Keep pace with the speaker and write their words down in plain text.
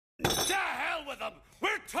them!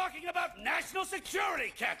 We're talking about national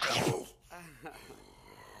security, Captain! No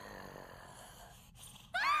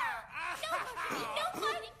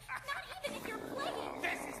fighting! Not even if you're playing!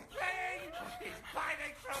 This is playing! He's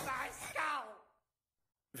biting through my skull!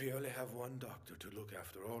 We only have one doctor to look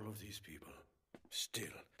after all of these people.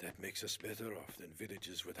 Still, that makes us better off than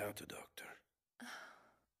villages without a doctor.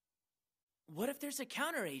 What if there's a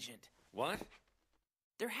counter-agent? What?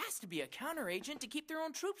 There has to be a counter-agent to keep their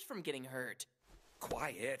own troops from getting hurt.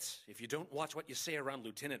 Quiet. If you don't watch what you say around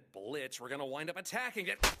Lieutenant Blitz, we're gonna wind up attacking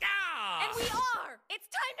it. Ah! And we are! It's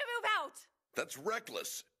time to move out! That's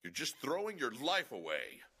reckless. You're just throwing your life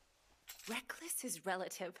away. Reckless is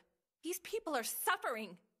relative. These people are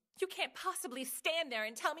suffering. You can't possibly stand there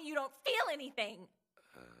and tell me you don't feel anything.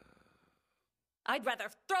 I'd rather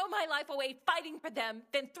throw my life away fighting for them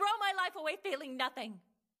than throw my life away feeling nothing.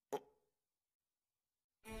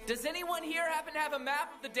 Does anyone here happen to have a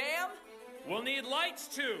map of the dam? We'll need lights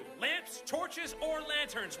too. Lamps, torches, or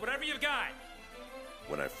lanterns, whatever you've got.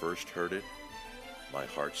 When I first heard it, my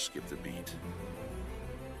heart skipped a beat.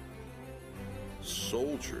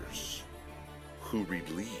 Soldiers who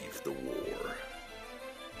relieve the war.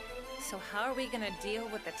 So how are we gonna deal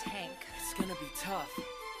with the tank? It's gonna be tough.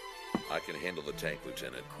 I can handle the tank,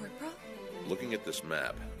 Lieutenant. Corporal? Looking at this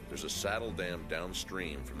map, there's a saddle dam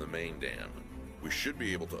downstream from the main dam. We should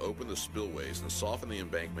be able to open the spillways and soften the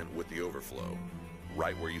embankment with the overflow,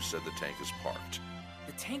 right where you said the tank is parked.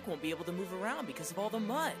 The tank won't be able to move around because of all the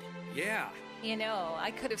mud. Yeah. You know,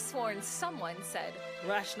 I could have sworn someone said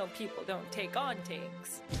rational people don't take on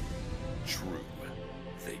tanks. True,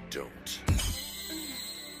 they don't.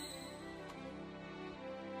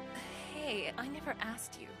 Hey, I never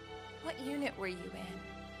asked you. What unit were you in?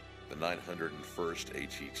 The 901st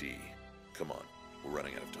ATT. Come on, we're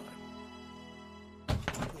running out of time.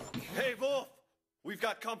 Hey, Wolf! We've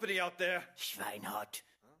got company out there. Schweinhut.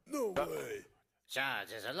 No way. Sir,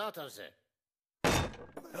 there's a lot of them.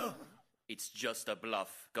 It's just a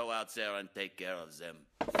bluff. Go out there and take care of them.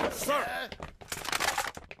 Sir!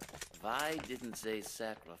 Why didn't they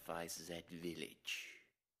sacrifice that village?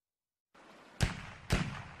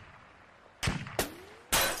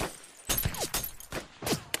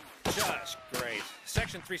 Just great.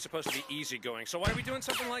 Section 3's supposed to be easygoing, so why are we doing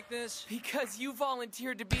something like this? Because you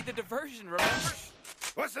volunteered to be the diversion, remember?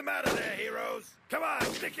 What's the matter there, heroes? Come on,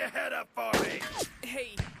 stick your head up for me.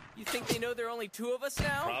 Hey, you think they know there are only two of us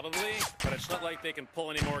now? Probably, but it's not like they can pull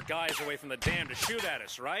any more guys away from the dam to shoot at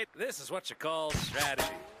us, right? This is what you call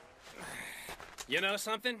strategy. You know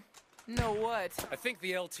something? No what? I think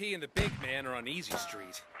the LT and the big man are on Easy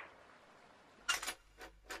Street.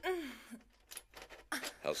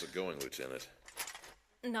 How's it going, Lieutenant?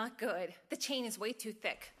 Not good. The chain is way too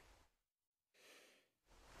thick.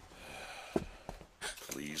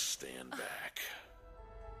 Please stand back.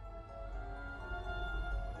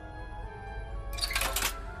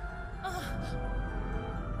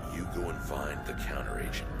 You go and find the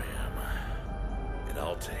counter-agent, ma'am. And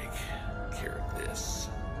I'll take care of this.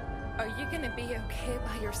 Are you gonna be okay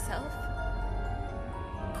by yourself?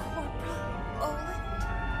 Corporal Oland?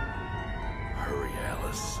 Hurry,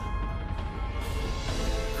 Alice.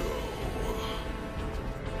 Go.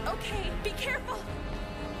 Okay, be careful!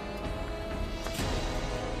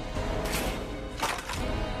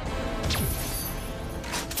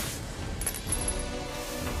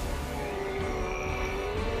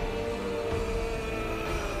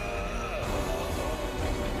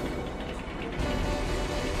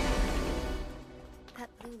 That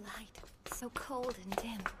blue light, so cold and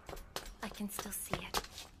dim. I can still see it.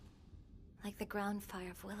 Like the ground fire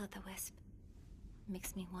of Will-o'-the-Wisp.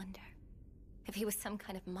 Makes me wonder if he was some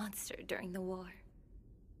kind of monster during the war.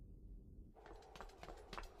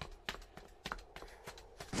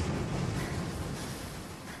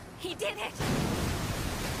 He did it!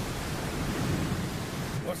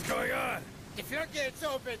 What's going on? The floodgates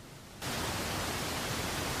open!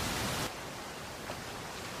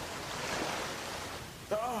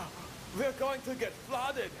 We're going to get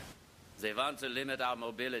flooded. They want to limit our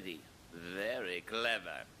mobility. Very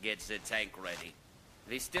clever. Gets the tank ready.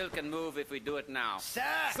 We still can move if we do it now. Sir!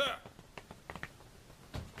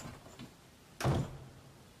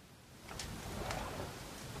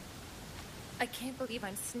 I can't believe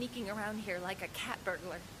I'm sneaking around here like a cat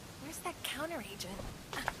burglar. Where's that counter-agent?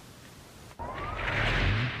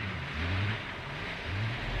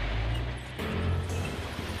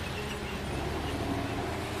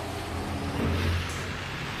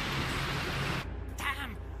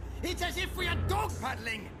 Damn! It's as if we are dog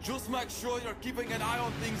paddling! Just make sure you're keeping an eye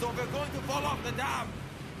on things or we're going to fall off the dam!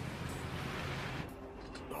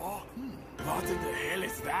 Oh, what in the hell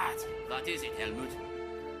is that? What is it, Helmut?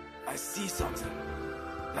 I see something.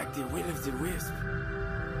 Like the will of the wisp.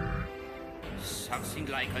 Something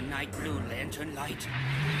like a night blue lantern light.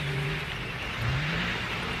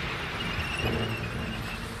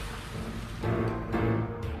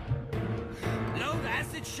 Load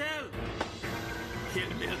acid shell!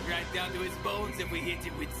 He'll melt right down to his bones if we hit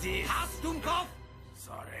him with this. Hast du Kopf?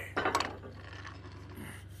 Sorry.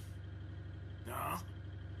 No?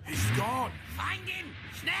 He's gone! Find him!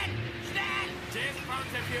 Schnell! Schnell! Cheers,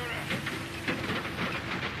 Panzerführer!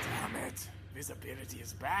 Damn it. Visibility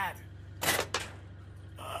is bad.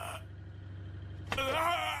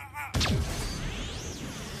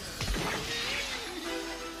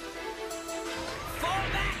 Fall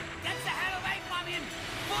back! Get the hell away from him!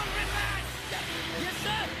 Full reverse! Yes,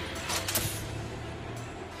 sir!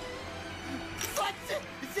 What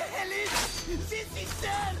the hell is this,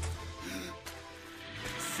 sir?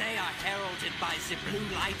 They are heralded by the blue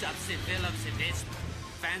light of the Will of the Wisp.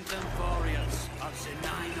 Phantom warriors of the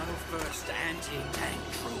 901st Anti-Tank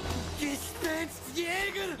Troop.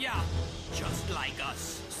 Gespenstjäger! Yeah, just like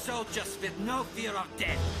us. Soldiers with no fear of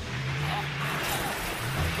death.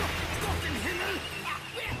 Gott im Himmel!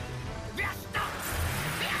 Wer stoppt?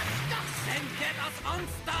 Wer stoppt? Then get us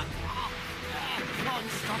unstuck!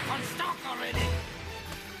 Unstuck already!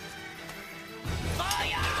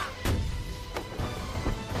 Fire!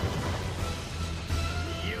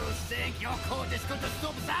 You think your code is going to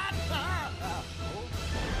stop that?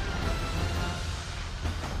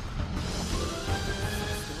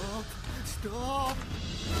 Stop!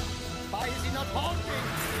 Why is he not honking?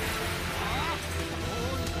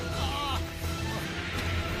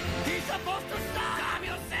 He's supposed to stop! Calm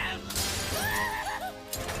yourself!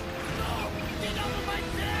 No! Get out of my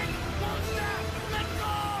thing! Monster! Let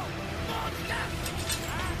go! Monster!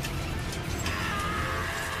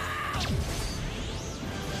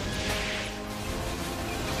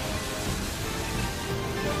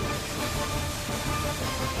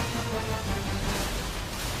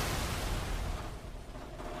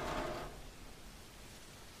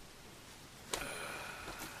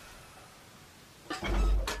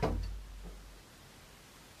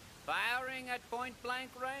 Firing at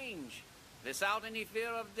point-blank range, without any fear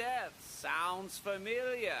of death. Sounds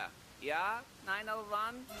familiar. Yeah,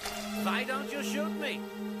 901? Why don't you shoot me?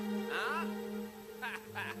 Huh?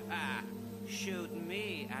 Shoot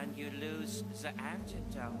me and you lose the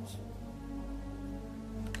antidote.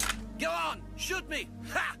 Go on, shoot me!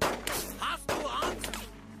 Ha! Hast du Angst?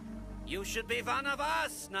 You should be one of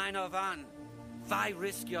us, 901. Why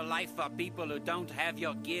risk your life for people who don't have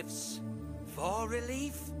your gifts? For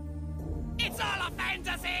relief? It's all a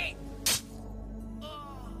fantasy!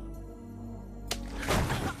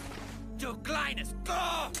 Du kleines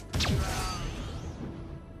Go!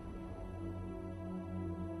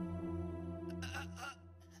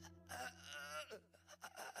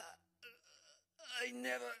 I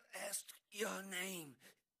never asked your name,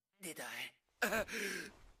 did I?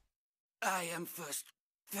 I am First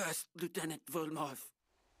Lieutenant Volmov.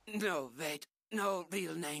 No, wait, no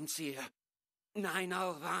real names here.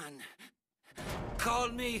 901. Call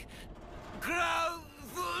me Grauwolf.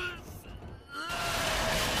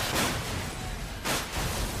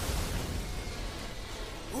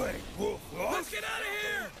 Wait, Wolf, what? Let's get out of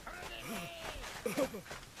here!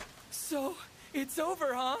 So, it's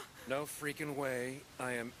over, huh? No freaking way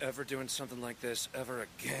I am ever doing something like this ever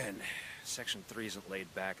again. Section 3 isn't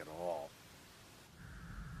laid back at all.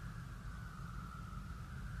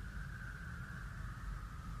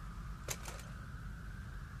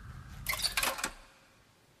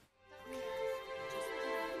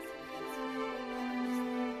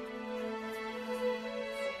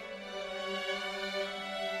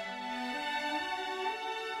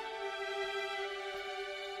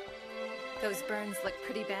 Those burns look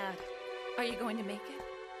pretty bad. Are you going to make it?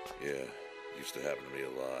 Yeah, used to happen to me a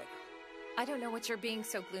lot. I don't know what you're being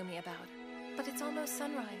so gloomy about, but it's almost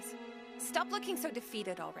sunrise. Stop looking so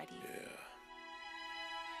defeated already. Yeah.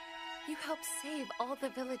 You helped save all the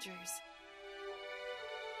villagers.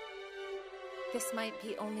 This might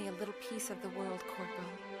be only a little piece of the world, Corporal,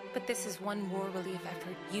 but this is one war relief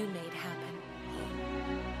effort you made happen.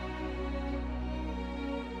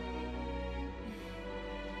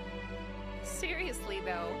 Seriously,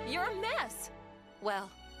 though, you're a mess. Well,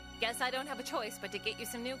 guess I don't have a choice but to get you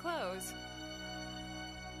some new clothes.